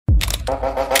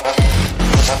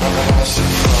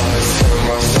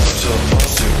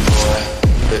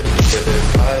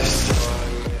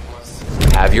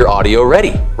Have your audio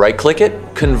ready. Right-click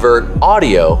it, convert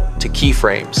audio to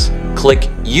keyframes. Click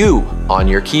U on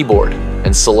your keyboard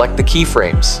and select the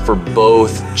keyframes for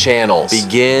both channels.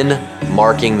 Begin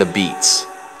marking the beats.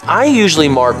 I usually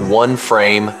mark one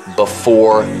frame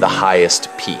before the highest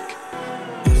peak.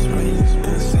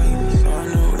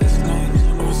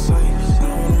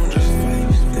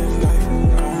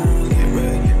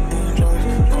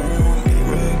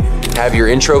 Have your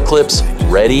intro clips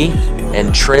ready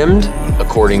and trimmed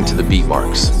according to the beat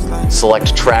marks.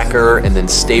 Select tracker and then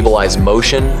stabilize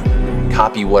motion.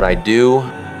 Copy what I do.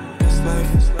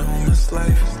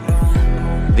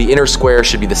 The inner square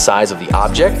should be the size of the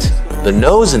object. The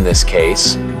nose in this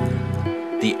case,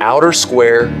 the outer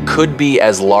square could be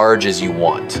as large as you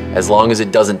want, as long as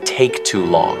it doesn't take too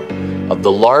long.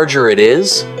 The larger it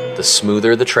is, the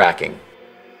smoother the tracking.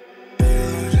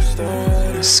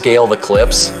 Scale the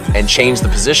clips and change the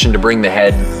position to bring the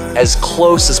head as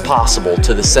close as possible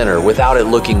to the center without it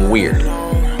looking weird.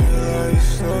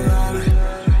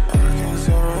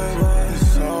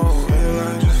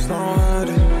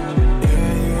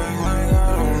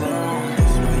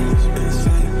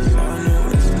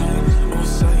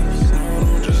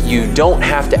 You don't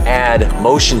have to add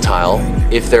motion tile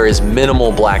if there is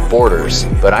minimal black borders,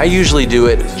 but I usually do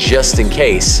it just in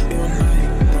case.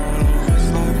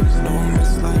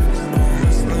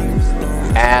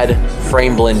 Add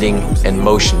frame blending and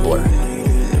motion blur.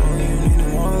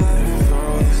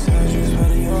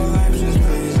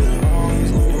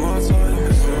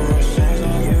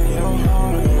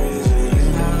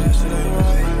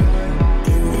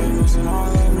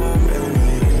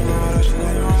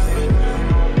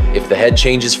 If the head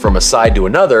changes from a side to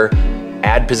another,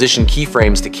 add position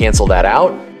keyframes to cancel that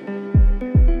out.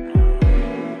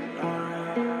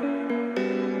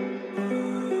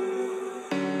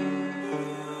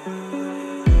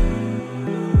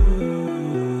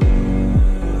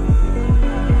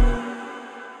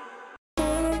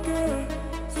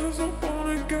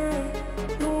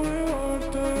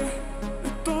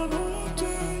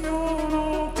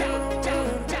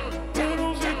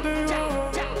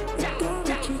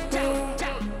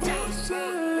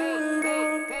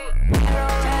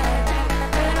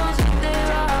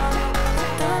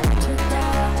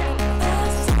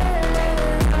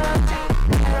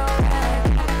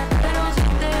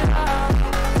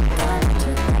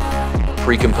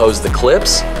 Pre-compose the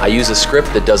clips. I use a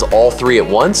script that does all three at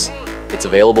once. It's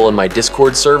available in my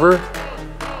Discord server.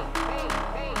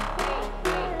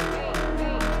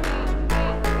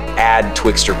 Add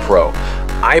Twixtor Pro.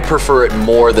 I prefer it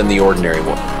more than the ordinary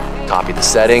one. Copy the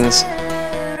settings.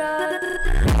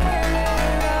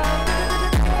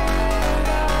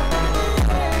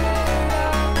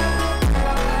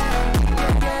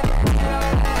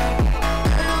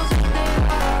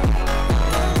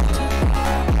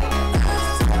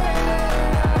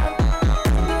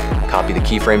 Copy the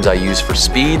keyframes I use for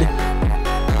speed.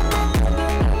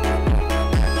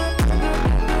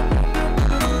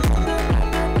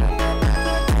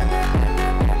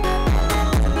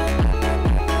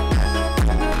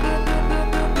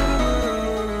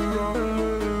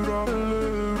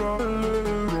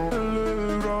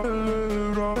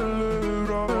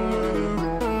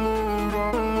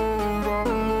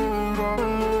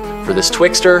 For this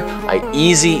Twixtor, I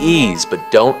easy ease, but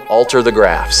don't alter the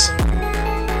graphs.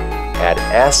 Add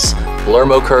S, blur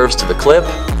mo curves to the clip.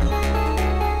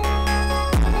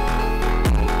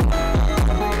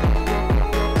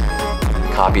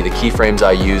 Copy the keyframes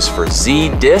I use for Z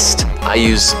dist. I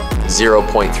use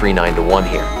 0.39 to 1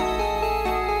 here.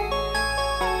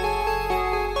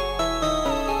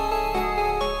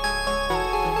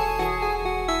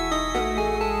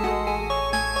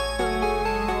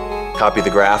 Copy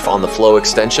the graph on the flow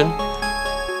extension.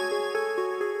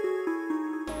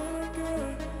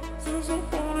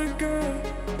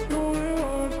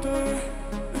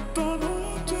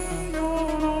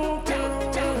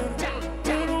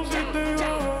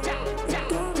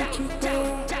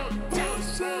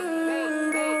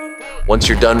 Once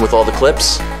you're done with all the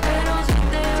clips,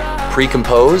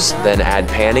 pre-compose, then add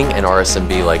panning and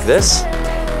RSMB like this.